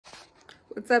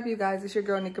What's up, you guys? It's your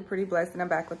girl Nika Pretty Blessed, and I'm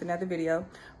back with another video.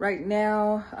 Right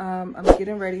now, I'm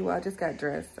getting ready. Well, I just got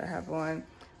dressed. I have on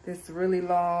this really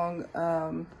long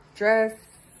dress.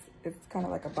 It's kind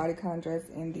of like a bodycon dress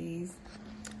in these.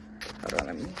 Hold on,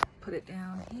 let me put it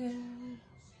down here.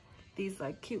 These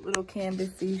like cute little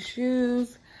canvasy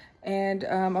shoes. And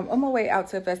I'm on my way out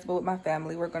to a festival with my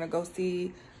family. We're gonna go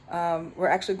see, we're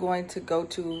actually going to go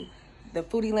to the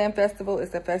FoodieLand Festival.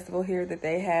 It's a festival here that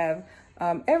they have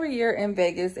every year in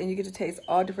Vegas, and you get to taste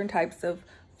all different types of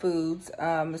foods.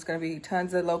 There's gonna be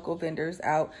tons of local vendors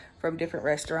out from different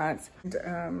restaurants. And,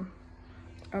 I'm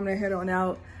gonna head on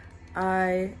out.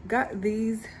 I got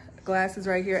these glasses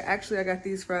right here. Actually, I got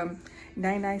these from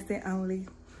 99¢ only.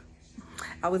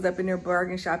 I was up in there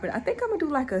bargain shopping. I think I'm gonna do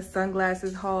like a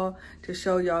sunglasses haul to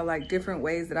show y'all like different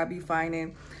ways that I be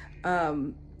finding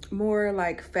more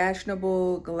like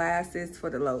fashionable glasses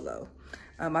for the low.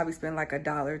 I'll be spending like $1,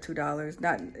 $2,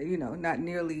 not, you know, not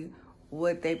nearly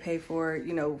what they pay for,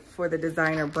 you know, for the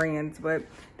designer brands, but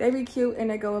they be cute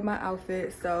and they go with my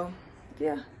outfit. So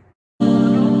yeah.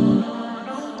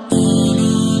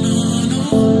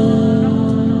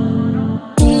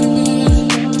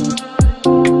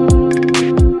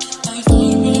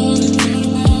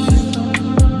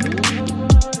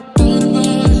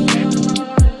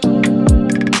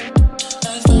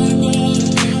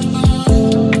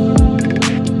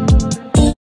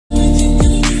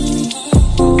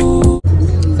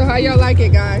 How y'all like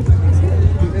it, guys?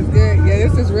 It's good. Yeah,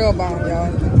 this is real bomb,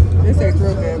 y'all. This tastes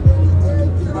real good.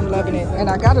 I'm loving it. And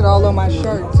I got it all on my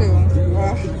shirt, too.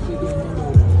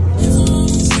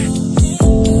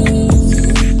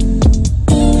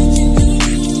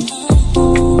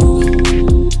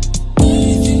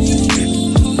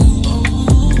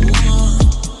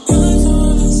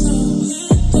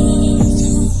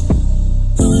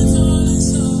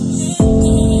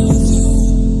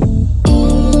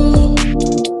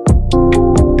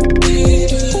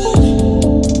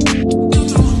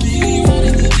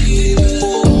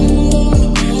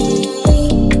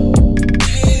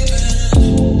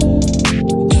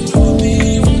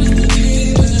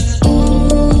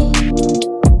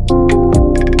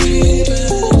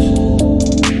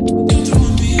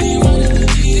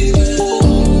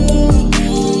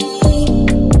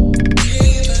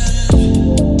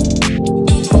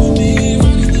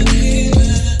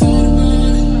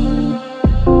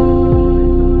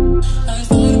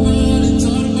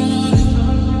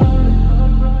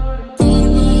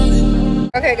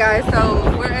 Okay guys,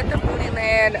 so we're at the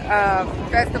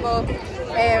FoodieLand Festival,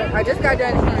 and I just got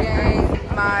done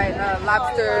eating my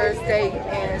lobster, steak,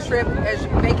 and shrimp,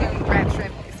 bacon wrapped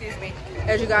shrimp, excuse me,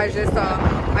 as you guys just saw.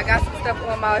 I got some stuff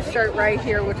on my shirt right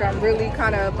here, which I'm really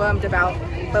kind of bummed about,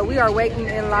 but we are waiting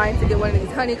in line to get one of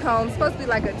these honeycombs. It's supposed to be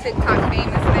like a TikTok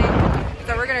famous thing,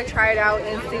 so we're gonna try it out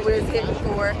and see what it's hitting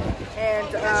for,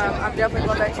 and I'm definitely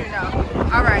gonna let you know.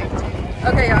 All right.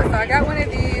 Okay, y'all, so I got one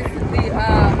of these,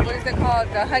 what is it called?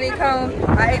 The honeycomb.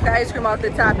 I ate the ice cream off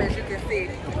the top, as you can see.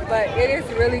 But it is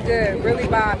really good, really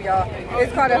bomb, y'all.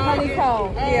 It's called a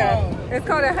honeycomb. Yeah, it's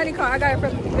called a honeycomb. I got it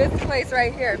from this place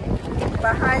right here.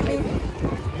 Behind me,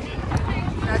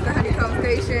 that's the honeycomb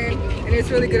station. And it's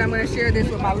really good. I'm going to share this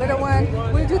with my little one.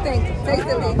 What did you think? Taste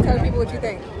it, Lee. Tell people what you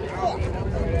think.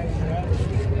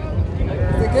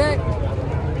 Is it good?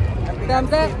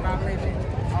 Thumbs up?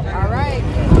 All right.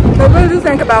 So what did you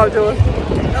think about it, Jules?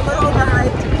 A little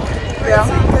overhyped. Yeah.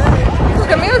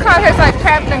 To me, it kind of tastes like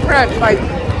Captain Crunch. Like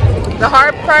the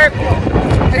hard part,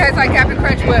 it has like Captain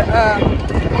Crunch with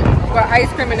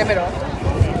ice cream in the middle.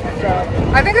 So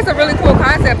I think it's a really cool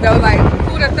concept though. Like,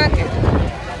 who would have thunk it?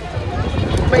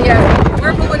 But yeah,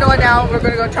 we're moving on now. We're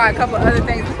gonna go try a couple other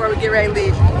things before we get ready to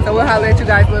leave. So we'll holler at you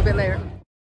guys a little bit later.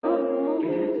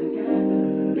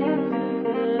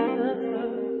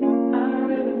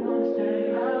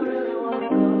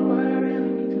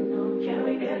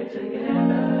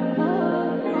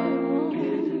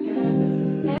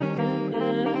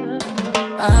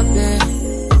 I've been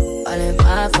all in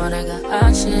my phone, I got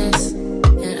options,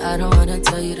 and I don't wanna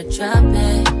tell you to drop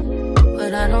it,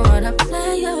 but I don't wanna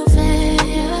play your fair.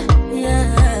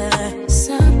 Yeah,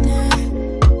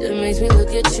 something that makes me look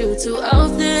at you too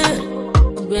often.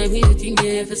 Oh, baby, you can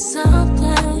give it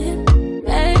something.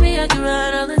 Baby, I can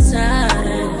run all the time.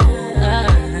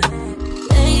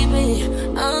 Baby,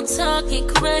 I'm talking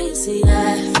crazy.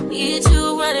 I need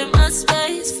you right in my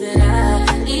space, but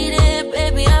I need it,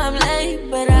 baby. I'm late,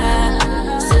 but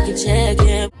I still can check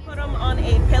in. Put them on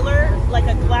a pillar, like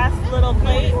a glass little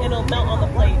plate, and it'll melt on the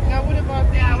plate. Now what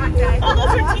about that? Oh,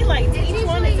 those are tea lights. Each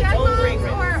one is its own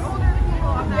fragrance.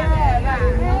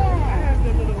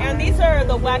 And these are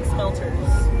the wax melters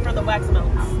for the wax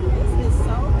melts. This is so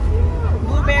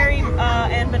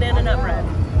and banana nut bread.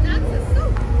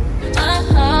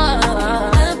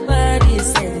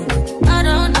 I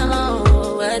don't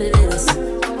know what it is.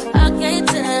 I can't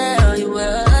tell you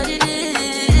what it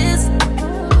is,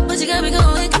 but you got me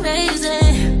going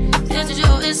crazy. Just to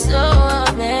do it so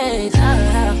amazing.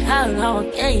 How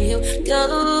long can you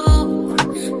go,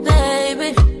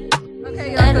 baby?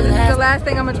 Okay, y'all, so this is the last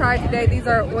thing I'm gonna try today. These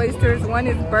are oysters. One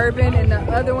is bourbon and the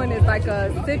other one is like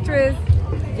a citrus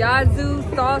yazoo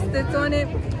sauce that's on it.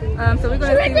 So we're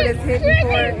gonna see what it's hitting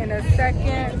for in a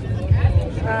second.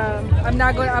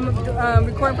 I'm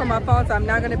recording from my phone, so I'm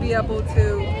not gonna be able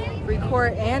to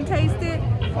record and taste it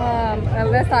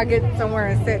unless I get somewhere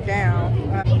and sit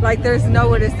down. Like there's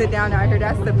nowhere to sit down out here.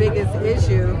 That's the biggest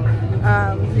issue.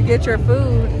 You get your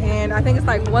food and I think it's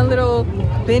like one little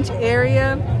bench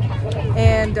area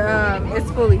and it's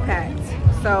fully packed.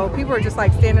 So people are just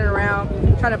like standing around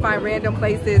trying to find random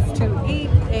places to eat,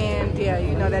 and yeah,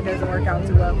 you know that doesn't work out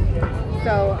too well.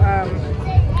 So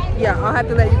yeah, I'll have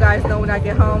to let you guys know when I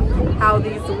get home how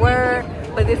these were.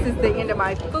 But this is the end of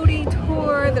my foodie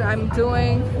tour that I'm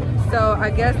doing. So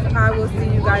I guess I will see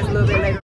you guys a little bit later.